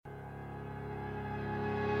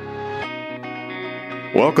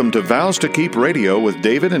Welcome to Vows to Keep Radio with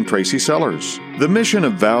David and Tracy Sellers. The mission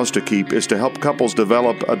of Vows to Keep is to help couples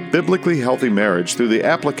develop a biblically healthy marriage through the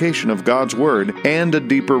application of God's Word and a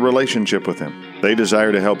deeper relationship with Him. They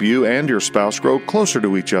desire to help you and your spouse grow closer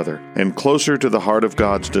to each other and closer to the heart of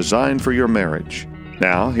God's design for your marriage.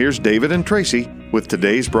 Now, here's David and Tracy with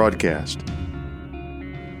today's broadcast.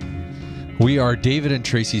 We are David and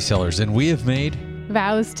Tracy Sellers, and we have made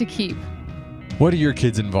Vows to Keep. What are your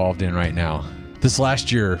kids involved in right now? This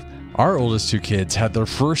last year, our oldest two kids had their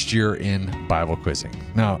first year in Bible quizzing.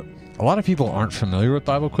 Now, a lot of people aren't familiar with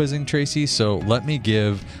Bible quizzing, Tracy, so let me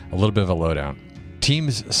give a little bit of a lowdown.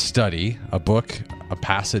 Teams study a book, a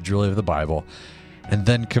passage really of the Bible, and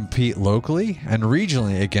then compete locally and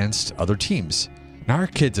regionally against other teams. Now, our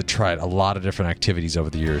kids have tried a lot of different activities over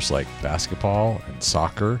the years, like basketball and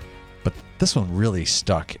soccer, but this one really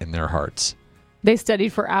stuck in their hearts. They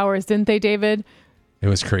studied for hours, didn't they, David? It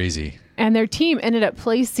was crazy. And their team ended up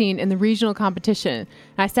placing in the regional competition.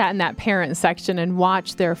 I sat in that parent section and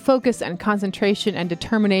watched their focus and concentration and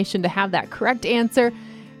determination to have that correct answer.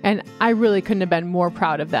 And I really couldn't have been more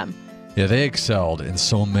proud of them. Yeah, they excelled in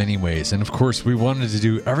so many ways. And of course, we wanted to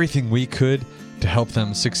do everything we could to help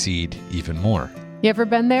them succeed even more. You ever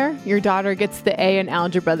been there? Your daughter gets the A in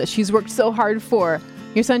algebra that she's worked so hard for.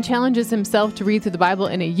 Your son challenges himself to read through the Bible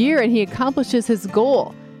in a year and he accomplishes his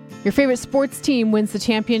goal. Your favorite sports team wins the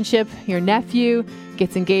championship. Your nephew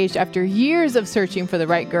gets engaged after years of searching for the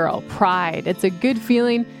right girl. Pride. It's a good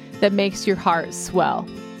feeling that makes your heart swell.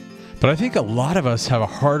 But I think a lot of us have a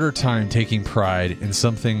harder time taking pride in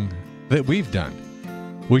something that we've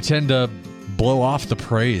done. We tend to blow off the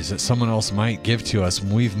praise that someone else might give to us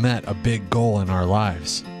when we've met a big goal in our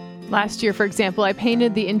lives. Last year, for example, I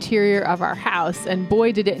painted the interior of our house, and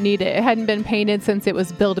boy, did it need it. It hadn't been painted since it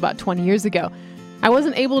was built about 20 years ago. I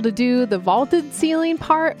wasn't able to do the vaulted ceiling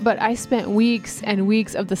part, but I spent weeks and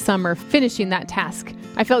weeks of the summer finishing that task.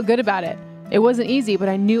 I felt good about it. It wasn't easy, but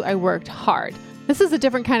I knew I worked hard. This is a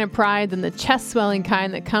different kind of pride than the chest-swelling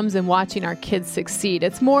kind that comes in watching our kids succeed.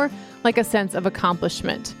 It's more like a sense of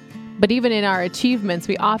accomplishment. But even in our achievements,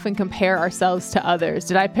 we often compare ourselves to others.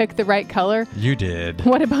 Did I pick the right color? You did.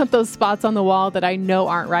 What about those spots on the wall that I know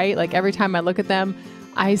aren't right? Like every time I look at them,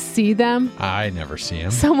 I see them. I never see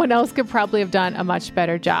them. Someone else could probably have done a much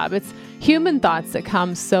better job. It's human thoughts that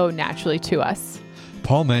come so naturally to us.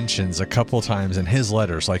 Paul mentions a couple times in his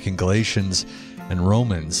letters, like in Galatians and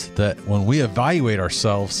Romans, that when we evaluate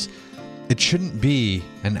ourselves, it shouldn't be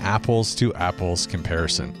an apples to apples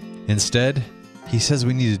comparison. Instead, he says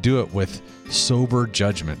we need to do it with sober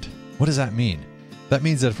judgment. What does that mean? That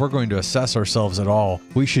means that if we're going to assess ourselves at all,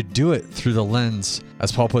 we should do it through the lens,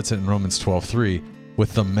 as Paul puts it in Romans 12:3,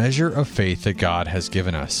 with the measure of faith that God has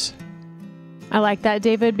given us. I like that,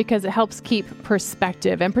 David, because it helps keep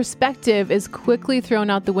perspective. And perspective is quickly thrown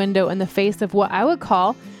out the window in the face of what I would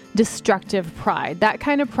call destructive pride. That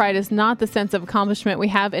kind of pride is not the sense of accomplishment we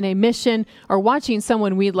have in a mission or watching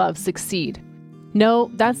someone we love succeed. No,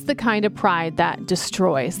 that's the kind of pride that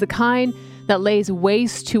destroys, the kind that lays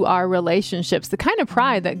waste to our relationships, the kind of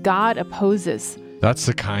pride that God opposes. That's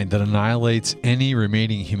the kind that annihilates any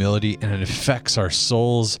remaining humility and it affects our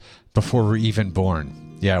souls before we're even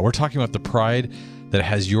born. Yeah, we're talking about the pride that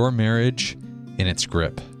has your marriage in its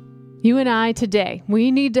grip. You and I today,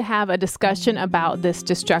 we need to have a discussion about this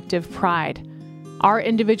destructive pride. Our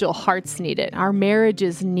individual hearts need it. Our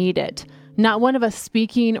marriages need it. Not one of us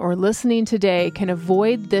speaking or listening today can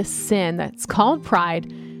avoid this sin that's called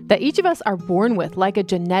pride that each of us are born with, like a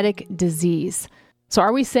genetic disease. So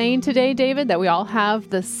are we saying today, David, that we all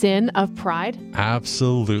have the sin of pride?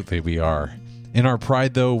 Absolutely we are. In our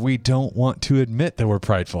pride, though, we don't want to admit that we're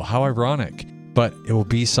prideful. How ironic. But it will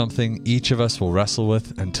be something each of us will wrestle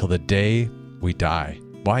with until the day we die.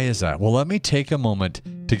 Why is that? Well, let me take a moment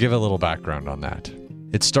to give a little background on that.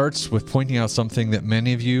 It starts with pointing out something that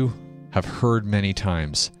many of you have heard many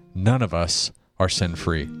times. None of us are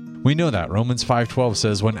sin-free. We know that. Romans 5:12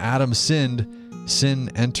 says, when Adam sinned, sin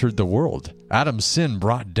entered the world. Adam's sin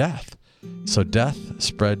brought death. So death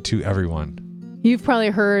spread to everyone. You've probably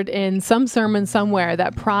heard in some sermon somewhere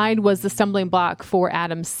that pride was the stumbling block for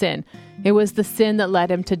Adam's sin. It was the sin that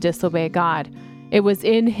led him to disobey God. It was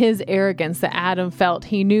in his arrogance that Adam felt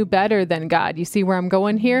he knew better than God. You see where I'm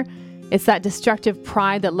going here? It's that destructive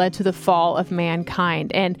pride that led to the fall of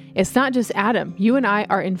mankind. And it's not just Adam. You and I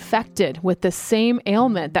are infected with the same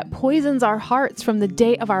ailment that poisons our hearts from the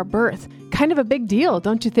day of our birth. Kind of a big deal,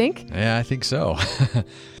 don't you think? Yeah, I think so.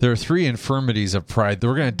 There are 3 infirmities of pride that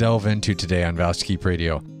we're going to delve into today on Vows to Keep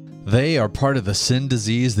Radio. They are part of the sin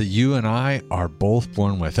disease that you and I are both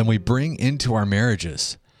born with and we bring into our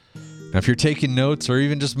marriages. Now, if you're taking notes or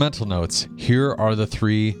even just mental notes, here are the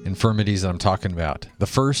 3 infirmities that I'm talking about. The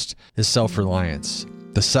first is self-reliance.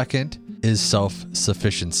 The second is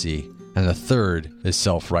self-sufficiency. And the third is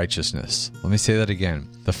self-righteousness. Let me say that again.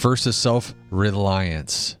 The first is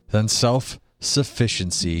self-reliance, then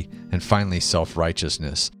self-sufficiency, and finally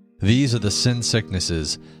self-righteousness. These are the sin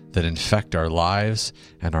sicknesses that infect our lives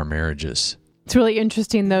and our marriages. It's really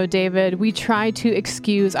interesting, though, David. We try to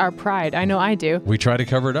excuse our pride. I know I do. We try to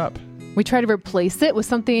cover it up. We try to replace it with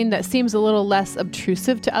something that seems a little less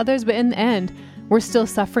obtrusive to others, but in the end, we're still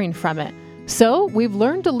suffering from it. So we've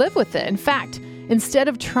learned to live with it. In fact, instead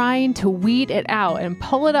of trying to weed it out and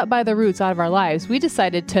pull it up by the roots out of our lives, we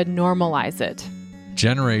decided to normalize it.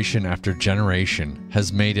 Generation after generation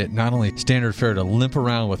has made it not only standard fare to limp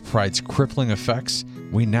around with pride's crippling effects,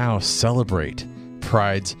 we now celebrate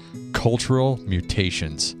pride's cultural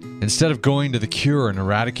mutations. Instead of going to the cure and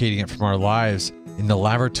eradicating it from our lives, in the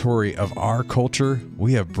laboratory of our culture,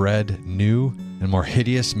 we have bred new and more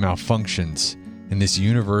hideous malfunctions in this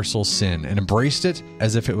universal sin and embraced it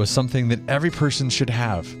as if it was something that every person should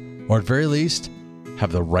have, or at very least,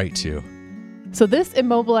 have the right to. So this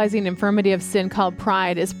immobilizing infirmity of sin called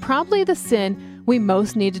pride is probably the sin we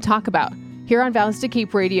most need to talk about. Here on Vows to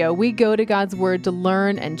Keep Radio, we go to God's Word to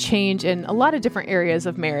learn and change in a lot of different areas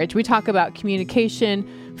of marriage. We talk about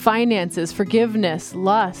communication, finances, forgiveness,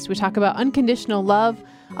 lust. We talk about unconditional love,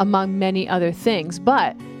 among many other things.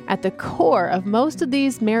 But at the core of most of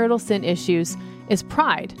these marital sin issues is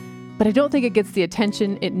pride. But I don't think it gets the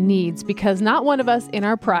attention it needs because not one of us in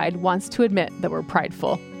our pride wants to admit that we're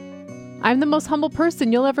prideful. I'm the most humble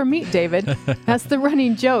person you'll ever meet, David. That's the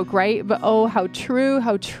running joke, right? But oh, how true,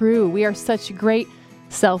 how true. We are such great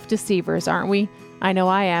self-deceivers, aren't we? I know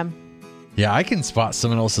I am. Yeah, I can spot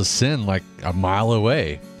someone else's sin like a mile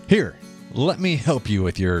away. Here, let me help you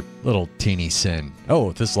with your little teeny sin.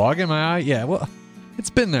 Oh, this log in my eye? Yeah, well,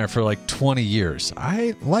 it's been there for like 20 years.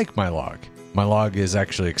 I like my log. My log is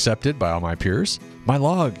actually accepted by all my peers. My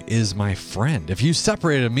log is my friend. If you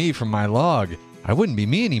separated me from my log, I wouldn't be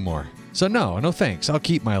me anymore. So no thanks. I'll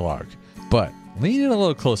keep my log. But lean in a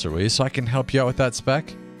little closer, will you, so I can help you out with that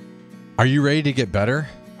speck? Are you ready to get better?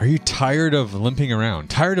 Are you tired of limping around?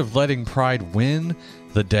 Tired of letting pride win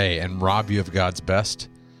the day and rob you of God's best?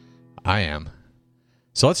 I am.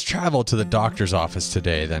 So let's travel to the doctor's office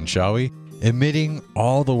today then, shall we? Admitting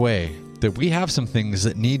all the way that we have some things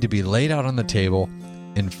that need to be laid out on the table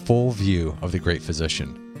in full view of the great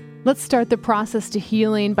physician. Let's start the process to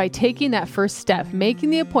healing by taking that first step,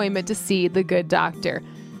 making the appointment to see the good doctor.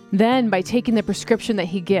 Then by taking the prescription that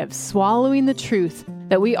he gives, swallowing the truth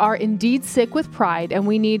that we are indeed sick with pride and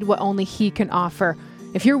we need what only he can offer.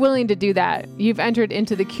 If you're willing to do that, you've entered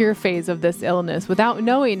into the cure phase of this illness. Without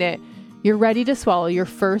knowing it, you're ready to swallow your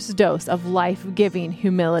first dose of life-giving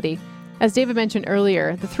humility. As David mentioned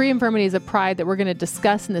earlier, the 3 infirmities of pride that we're going to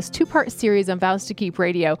discuss in this 2-part series on Vows to Keep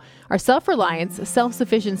Radio are self-reliance,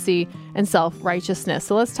 self-sufficiency, and self-righteousness.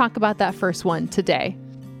 So let's talk about that first one today.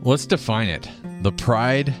 Let's define it. The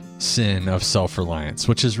pride sin of self-reliance,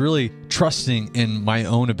 which is really trusting in my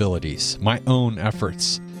own abilities, my own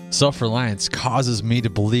efforts. Self-reliance causes me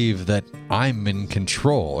to believe that I'm in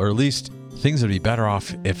control, or at least things would be better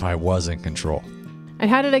off if I was in control. And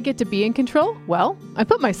how did I get to be in control? Well, I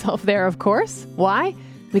put myself there, of course. Why?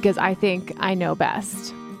 Because I think I know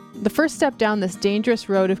best. The first step down this dangerous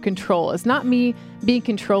road of control is not me being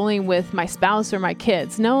controlling with my spouse or my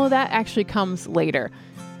kids. No, that actually comes later.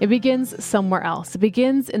 It begins somewhere else. It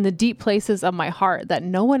begins in the deep places of my heart that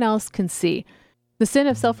no one else can see. The sin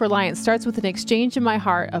of self-reliance starts with an exchange in my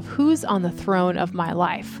heart of who's on the throne of my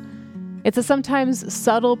life. It's a sometimes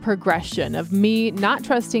subtle progression of me not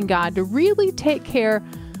trusting God to really take care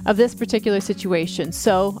of this particular situation.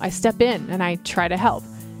 So I step in and I try to help.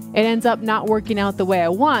 It ends up not working out the way I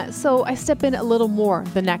want, so I step in a little more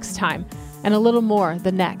the next time and a little more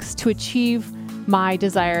the next to achieve my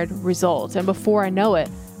desired result. And before I know it,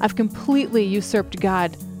 I've completely usurped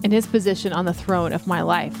God in his position on the throne of my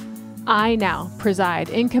life. I now preside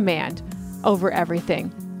in command over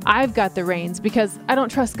everything. I've got the reins because I don't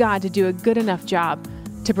trust God to do a good enough job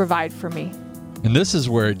to provide for me. And this is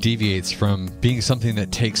where it deviates from being something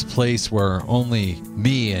that takes place where only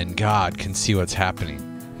me and God can see what's happening.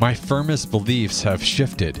 My firmest beliefs have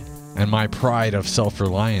shifted, and my pride of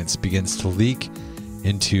self-reliance begins to leak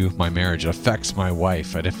into my marriage. It affects my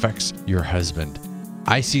wife. It affects your husband.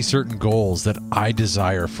 I see certain goals that I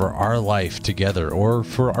desire for our life together or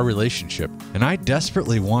for our relationship, and I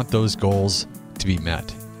desperately want those goals to be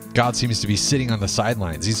met. God seems to be sitting on the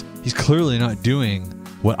sidelines. He's clearly not doing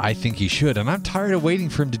what I think he should, and I'm tired of waiting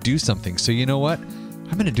for him to do something. So you know what?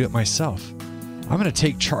 I'm going to do it myself. I'm I'm going to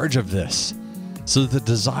take charge of this so that the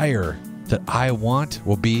desire that I want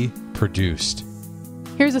will be produced.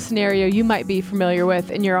 Here's a scenario you might be familiar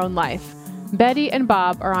with in your own life. Betty and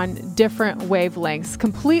Bob are on different wavelengths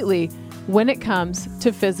completely when it comes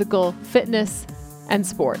to physical fitness and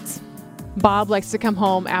sports. Bob likes to come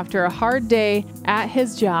home after a hard day at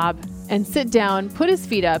his job and sit down, put his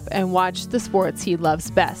feet up, and watch the sports he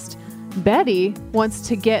loves best. Betty wants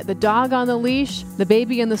to get the dog on the leash, the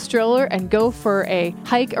baby in the stroller, and go for a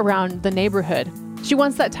hike around the neighborhood. She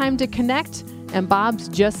wants that time to connect, and Bob's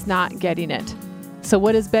just not getting it. So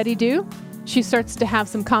what does Betty do? She starts to have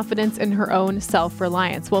some confidence in her own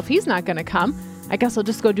self-reliance. Well, if he's not going to come, I guess I'll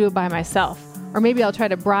just go do it by myself. Or maybe I'll try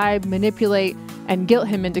to bribe, manipulate, and guilt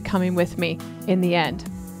him into coming with me in the end.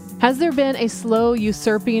 Has there been a slow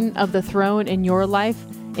usurping of the throne in your life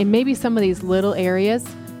in maybe some of these little areas?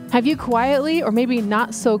 Have you quietly, or maybe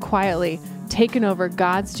not so quietly, taken over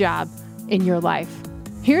God's job in your life?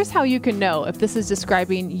 Here's how you can know if this is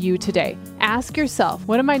describing you today. Ask yourself,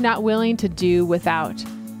 what am I not willing to do without?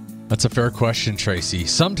 That's a fair question, Tracy.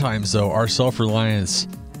 Sometimes, though, our self-reliance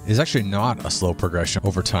is actually not a slow progression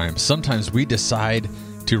over time. Sometimes we decide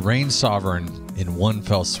to reign sovereign in one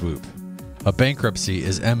fell swoop. A bankruptcy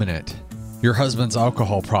is imminent. Your husband's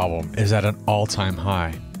alcohol problem is at an all-time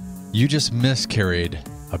high. You just miscarried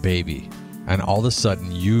a baby, and all of a sudden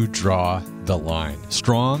you draw the line.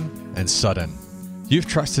 Strong and sudden. You've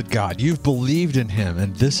trusted God. You've believed in Him,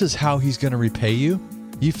 and this is how He's going to repay you.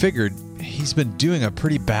 You figured He's been doing a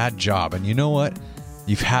pretty bad job, and you know what?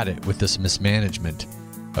 You've had it with this mismanagement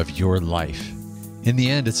of your life. In the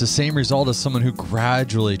end, it's the same result as someone who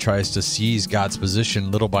gradually tries to seize God's position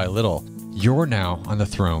little by little. You're now on the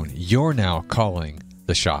throne. You're now calling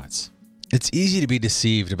the shots. It's easy to be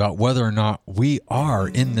deceived about whether or not we are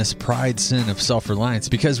in this pride sin of self-reliance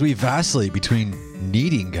because we vacillate between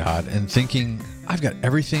needing God and thinking, I've got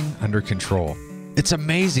everything under control. It's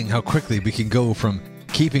amazing how quickly we can go from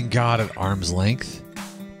keeping God at arm's length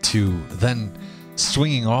to then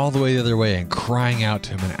swinging all the way the other way and crying out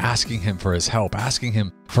to Him and asking Him for His help, asking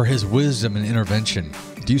Him for His wisdom and intervention.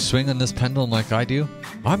 Do you swing on this pendulum like I do?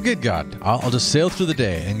 I'm good, God. I'll just sail through the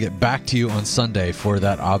day and get back to you on Sunday for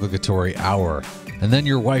that obligatory hour. And then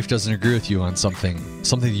your wife doesn't agree with you on something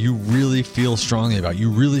you really feel strongly about,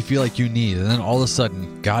 you really feel like you need. And then all of a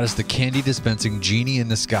sudden, God is the candy dispensing genie in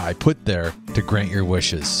the sky put there to grant your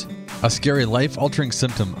wishes. A scary life-altering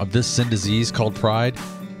symptom of this sin disease called pride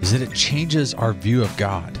is that it changes our view of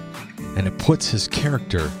God and it puts His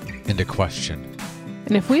character into question.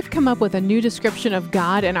 And if we've come up with a new description of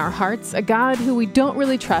God in our hearts, a God who we don't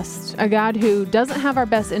really trust, a God who doesn't have our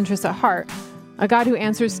best interests at heart, a God who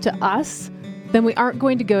answers to us, then we aren't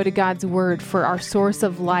going to go to God's word for our source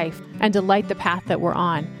of life and to light the path that we're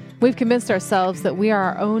on. We've convinced ourselves that we are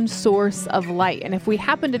our own source of light, and if we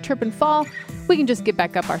happen to trip and fall, we can just get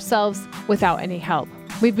back up ourselves without any help.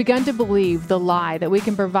 We've begun to believe the lie that we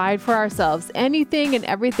can provide for ourselves anything and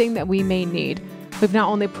everything that we may need. We've not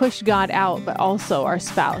only pushed God out, but also our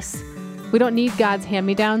spouse. We don't need God's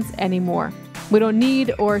hand-me-downs anymore. We don't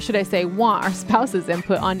need, or should I say, want our spouse's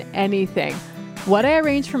input on anything. What I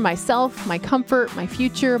arrange for myself, my comfort, my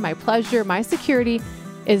future, my pleasure, my security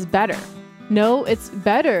is better. No, it's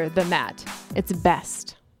better than that. It's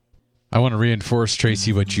best. I want to reinforce,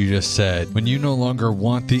 Tracy, what you just said. When you no longer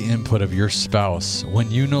want the input of your spouse,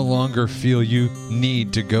 when you no longer feel you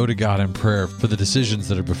need to go to God in prayer for the decisions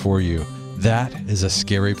that are before you, that is a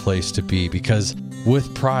scary place to be, because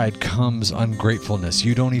with pride comes ungratefulness.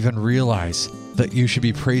 You don't even realize that you should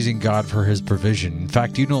be praising God for His provision. In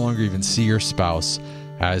fact, you no longer even see your spouse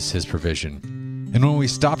as His provision. And when we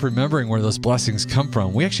stop remembering where those blessings come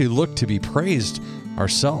from, we actually look to be praised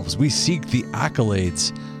ourselves. We seek the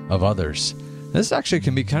accolades of others. This actually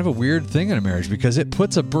can be kind of a weird thing in a marriage because it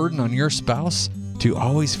puts a burden on your spouse to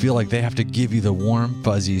always feel like they have to give you the warm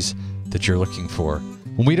fuzzies that you're looking for.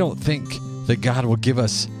 When we don't think that God will give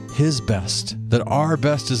us His best, that our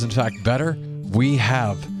best is in fact better, we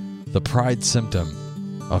have the pride symptom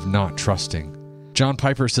of not trusting. John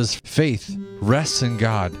Piper says faith rests in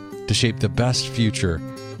God to shape the best future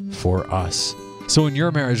for us. So in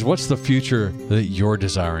your marriage, what's the future that you're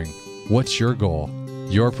desiring? What's your goal?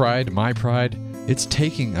 Your pride, my pride, it's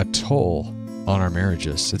taking a toll on our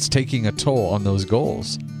marriages. It's taking a toll on those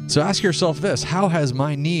goals. So ask yourself this: how has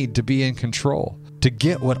my need to be in control, to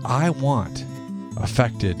get what I want,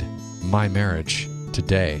 affected my marriage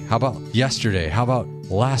today? How about yesterday? How about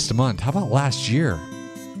last month? How about last year?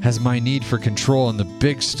 Has my need for control in the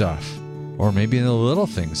big stuff, or maybe in the little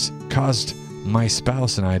things, caused my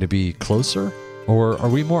spouse and I to be closer? Or are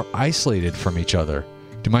we more isolated from each other?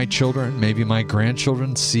 Do my children, maybe my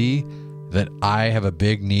grandchildren, see that I have a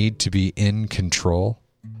big need to be in control?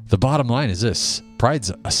 The bottom line is this: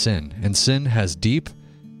 pride's a sin, and sin has deep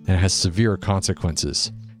and has severe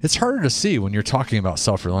consequences. It's harder to see when you're talking about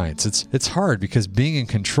self-reliance. It's hard because being in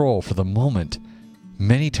control for the moment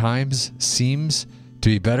many times seems to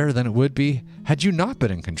be better than it would be had you not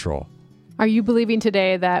been in control. Are you believing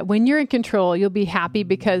today that when you're in control, you'll be happy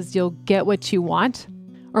because you'll get what you want?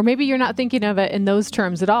 Or maybe you're not thinking of it in those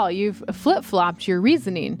terms at all. You've flip-flopped your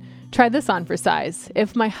reasoning. Try this on for size.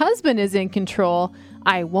 If my husband is in control,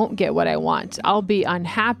 I won't get what I want. I'll be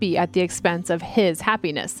unhappy at the expense of his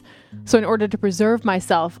happiness. So in order to preserve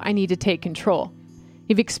myself, I need to take control.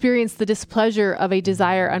 You've experienced the displeasure of a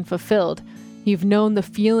desire unfulfilled. You've known the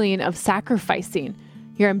feeling of sacrificing.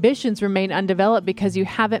 Your ambitions remain undeveloped because you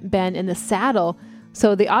haven't been in the saddle.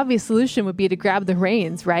 So the obvious solution would be to grab the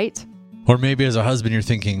reins, right? Or maybe as a husband, you're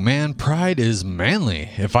thinking, man, pride is manly.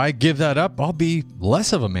 If I give that up, I'll be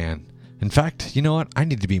less of a man. In fact, you know what? I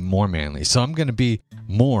need to be more manly. So I'm going to be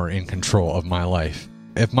more in control of my life.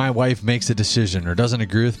 If my wife makes a decision or doesn't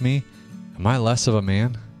agree with me, am I less of a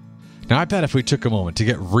man? Now, I bet if we took a moment to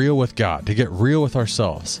get real with God, to get real with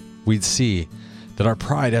ourselves, we'd see that our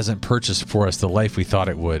pride hasn't purchased for us the life we thought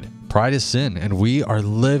it would. Pride is sin, and we are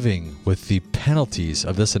living with the penalties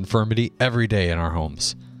of this infirmity every day in our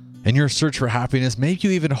homes. In your search for happiness, maybe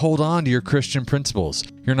you even hold on to your Christian principles.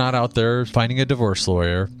 You're not out there finding a divorce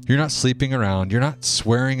lawyer. You're not sleeping around. You're not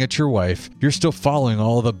swearing at your wife. You're still following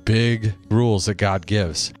all the big rules that God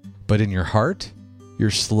gives. But in your heart,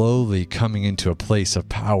 you're slowly coming into a place of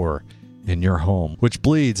power in your home, which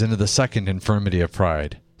bleeds into the second infirmity of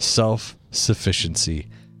pride, self-sufficiency.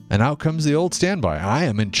 And out comes the old standby. I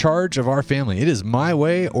am in charge of our family. It is my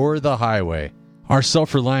way or the highway. Our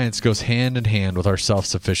self-reliance goes hand in hand with our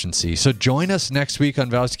self-sufficiency. So join us next week on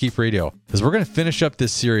Vows to Keep Radio, as we're going to finish up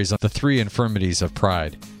this series on the 3 infirmities of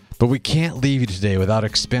pride. But we can't leave you today without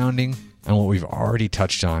expounding on what we've already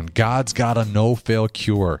touched on. God's got a no-fail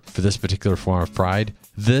cure for this particular form of pride.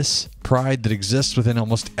 This pride that exists within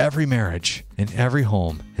almost every marriage, in every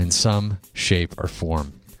home, in some shape or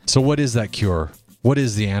form. So what is that cure? What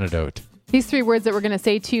is the antidote? These 3 words that we're going to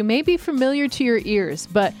say to you may be familiar to your ears,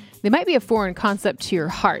 but they might be a foreign concept to your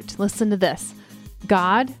heart. Listen to this.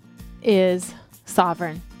 God is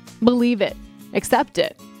sovereign. Believe it. Accept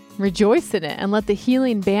it. Rejoice in it. And let the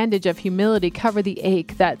healing bandage of humility cover the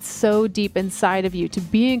ache that's so deep inside of you to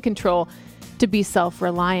be in control, to be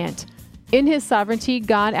self-reliant. In his sovereignty,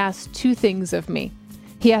 God asked 2 things of me.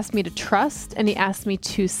 He asked me to trust, and he asked me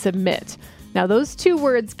to submit. Now, those 2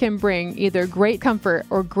 words can bring either great comfort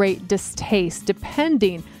or great distaste,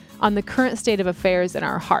 depending on the current state of affairs in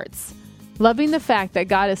our hearts. Loving the fact that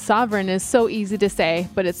God is sovereign is so easy to say,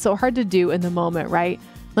 but it's so hard to do in the moment, right?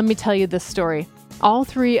 Let me tell you this story. All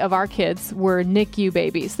 3 of our kids were NICU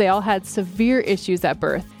babies. They all had severe issues at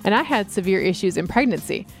birth, and I had severe issues in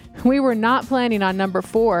pregnancy. We were not planning on number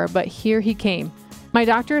 4, but here he came. My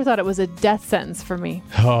doctor thought it was a death sentence for me.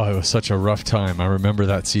 Oh, it was such a rough time. I remember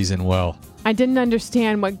that season well. I didn't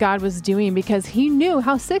understand what God was doing because he knew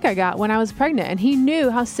how sick I got when I was pregnant, and he knew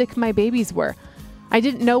how sick my babies were. I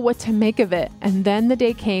didn't know what to make of it, and then the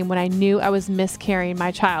day came when I knew I was miscarrying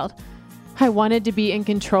my child. I wanted to be in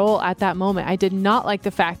control at that moment. I did not like the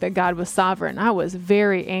fact that God was sovereign. I was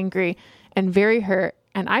very angry and very hurt,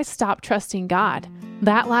 and I stopped trusting God.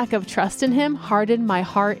 That lack of trust in him hardened my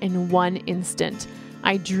heart in one instant.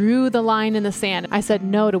 I drew the line in the sand. I said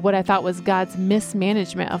no to what I thought was God's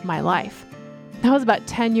mismanagement of my life. That was about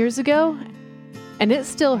 10 years ago, and it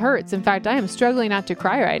still hurts. In fact, I am struggling not to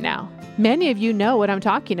cry right now. Many of you know what I'm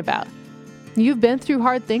talking about. You've been through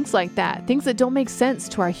hard things like that, things that don't make sense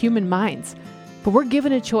to our human minds. But we're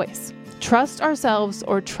given a choice. Trust ourselves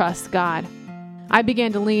or trust God. I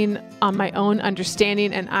began to lean on my own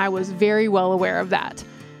understanding, and I was very well aware of that.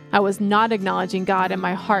 I was not acknowledging God, and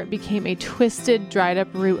my heart became a twisted, dried up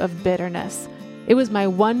root of bitterness. It was my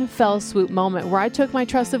one fell swoop moment where I took my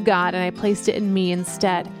trust of God and I placed it in me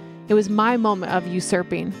instead. It was my moment of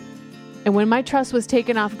usurping. And when my trust was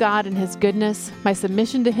taken off God and his goodness, my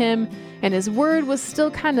submission to him and his word was still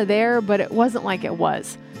kind of there, but it wasn't like it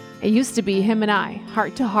was. It used to be him and I,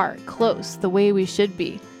 heart to heart, close, the way we should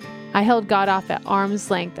be. I held God off at arm's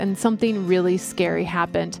length, and something really scary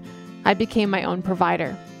happened. I became my own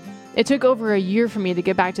provider. It took over a year for me to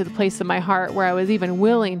get back to the place in my heart where I was even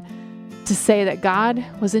willing to say that God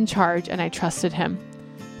was in charge and I trusted him.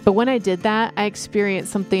 But when I did that, I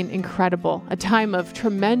experienced something incredible, a time of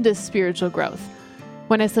tremendous spiritual growth.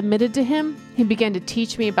 When I submitted to him, he began to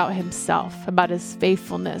teach me about himself, about his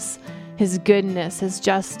faithfulness, his goodness, his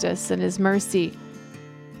justice, and his mercy.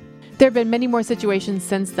 There have been many more situations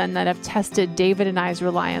since then that have tested David and I's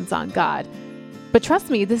reliance on God. But trust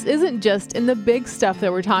me, this isn't just in the big stuff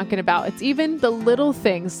that we're talking about. It's even the little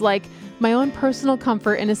things, like my own personal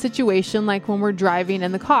comfort in a situation like when we're driving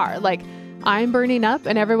in the car. Like, I'm burning up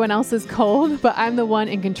and everyone else is cold, but I'm the one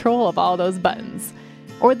in control of all those buttons.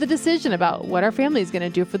 Or the decision about what our family is going to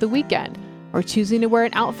do for the weekend. Or choosing to wear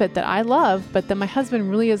an outfit that I love, but that my husband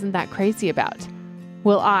really isn't that crazy about.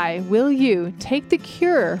 Will you take the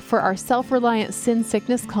cure for our self-reliant sin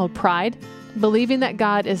sickness called pride, believing that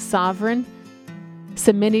God is sovereign,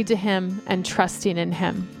 submitting to Him, and trusting in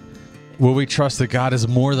Him? Will we trust that God is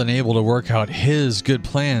more than able to work out His good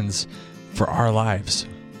plans for our lives?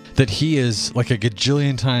 That He is like a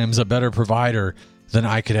gajillion times a better provider than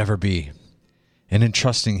I could ever be? And in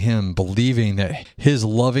trusting Him, believing that His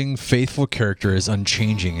loving, faithful character is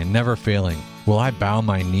unchanging and never failing, will I bow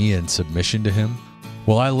my knee in submission to Him?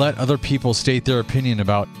 Will I let other people state their opinion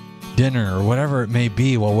about dinner or whatever it may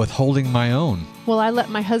be while withholding my own? Will I let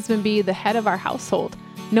my husband be the head of our household,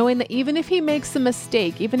 knowing that even if he makes a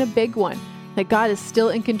mistake, even a big one, that God is still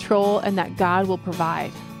in control and that God will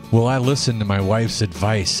provide? Will I listen to my wife's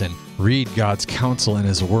advice and read God's counsel in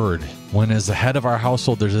His Word when as the head of our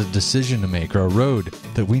household there's a decision to make or a road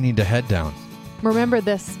that we need to head down? Remember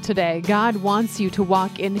this today. God wants you to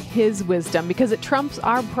walk in His wisdom because it trumps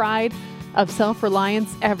our pride of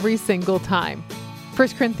self-reliance every single time. 1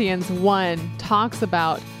 Corinthians 1 talks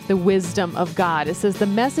about the wisdom of God. It says, the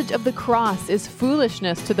message of the cross is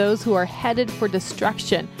foolishness to those who are headed for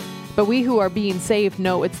destruction, but we who are being saved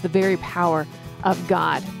know it's the very power of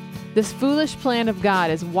God. This foolish plan of God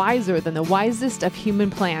is wiser than the wisest of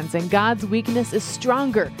human plans, and God's weakness is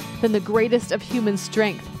stronger than the greatest of human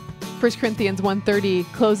strength. 1 Corinthians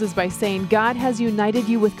 1:30 closes by saying, God has united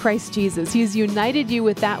you with Christ Jesus. He's united you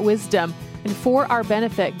with that wisdom, and for our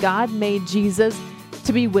benefit, God made Jesus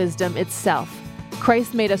to be wisdom itself.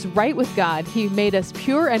 Christ made us right with God. He made us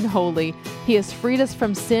pure and holy. He has freed us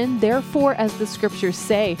from sin. Therefore, as the scriptures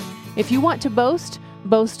say, if you want to boast,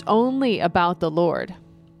 boast only about the Lord.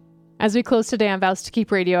 As we close today on Vows to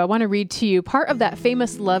Keep Radio, I want to read to you part of that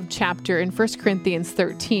famous love chapter in 1 Corinthians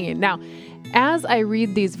 13. Now, as I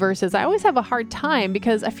read these verses, I always have a hard time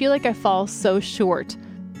because I feel like I fall so short.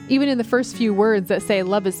 Even in the first few words that say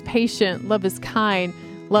love is patient, love is kind,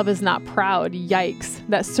 love is not proud, yikes,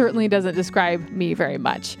 that certainly doesn't describe me very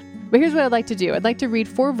much. But here's what I'd like to do. I'd like to read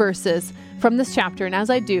 4 verses from this chapter, and as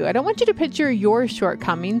I do, I don't want you to picture your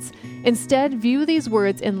shortcomings. Instead, view these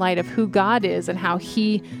words in light of who God is and how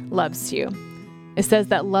He loves you. It says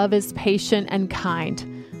that love is patient and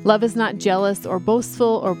kind. Love is not jealous or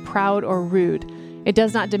boastful or proud or rude. It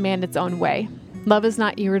does not demand its own way. Love is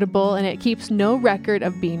not irritable, and it keeps no record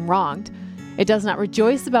of being wronged. It does not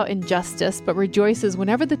rejoice about injustice, but rejoices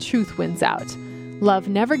whenever the truth wins out. Love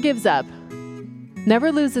never gives up,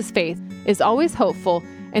 never loses faith, is always hopeful,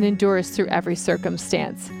 and endures through every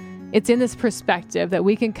circumstance. It's in this perspective that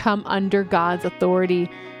we can come under God's authority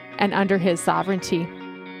and under His sovereignty.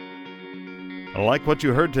 Like what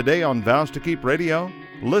you heard today on Vows to Keep Radio?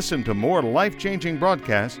 Listen to more life-changing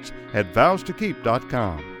broadcasts at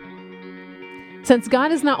vowstokeep.com. Since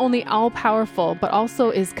God is not only all-powerful, but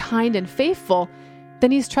also is kind and faithful,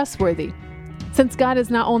 then He's trustworthy. Since God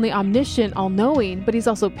is not only omniscient, all-knowing, but He's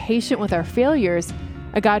also patient with our failures,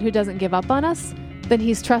 a God who doesn't give up on us, then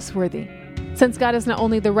He's trustworthy. Since God is not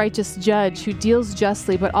only the righteous judge who deals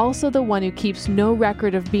justly, but also the one who keeps no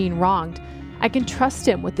record of being wronged, I can trust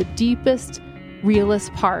Him with the deepest,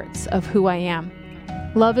 realest parts of who I am.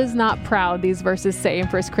 Love is not proud, these verses say in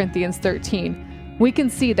 1 Corinthians 13. We can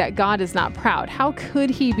see that God is not proud. How could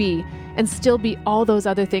He be and still be all those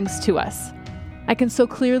other things to us? I can so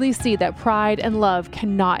clearly see that pride and love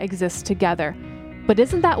cannot exist together. But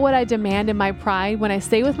isn't that what I demand in my pride when I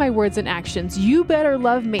say with my words and actions, you better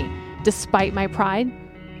love me, despite my pride?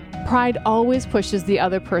 Pride always pushes the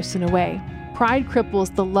other person away. Pride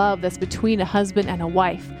cripples the love that's between a husband and a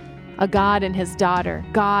wife, a God and His daughter,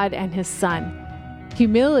 God and His son.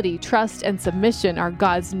 Humility, trust, and submission are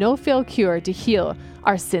God's no-fail cure to heal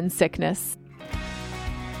our sin sickness.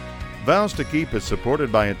 Vows to Keep is supported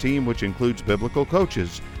by a team which includes biblical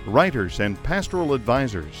coaches, writers, and pastoral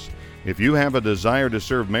advisors. If you have a desire to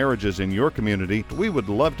serve marriages in your community, we would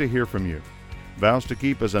love to hear from you. Vows to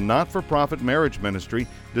Keep is a not-for-profit marriage ministry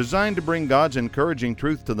designed to bring God's encouraging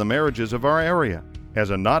truth to the marriages of our area. As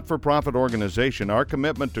a not-for-profit organization, our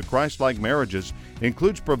commitment to Christ-like marriages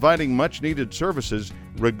includes providing much-needed services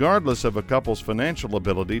regardless of a couple's financial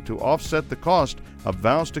ability to offset the cost of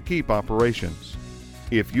Vows to Keep operations.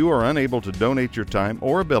 If you are unable to donate your time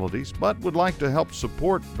or abilities but would like to help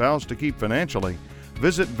support Vows to Keep financially,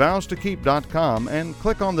 visit vowstokeep.com and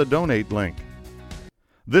click on the donate link.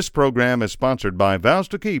 This program is sponsored by Vows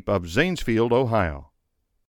to Keep of Zanesfield, Ohio.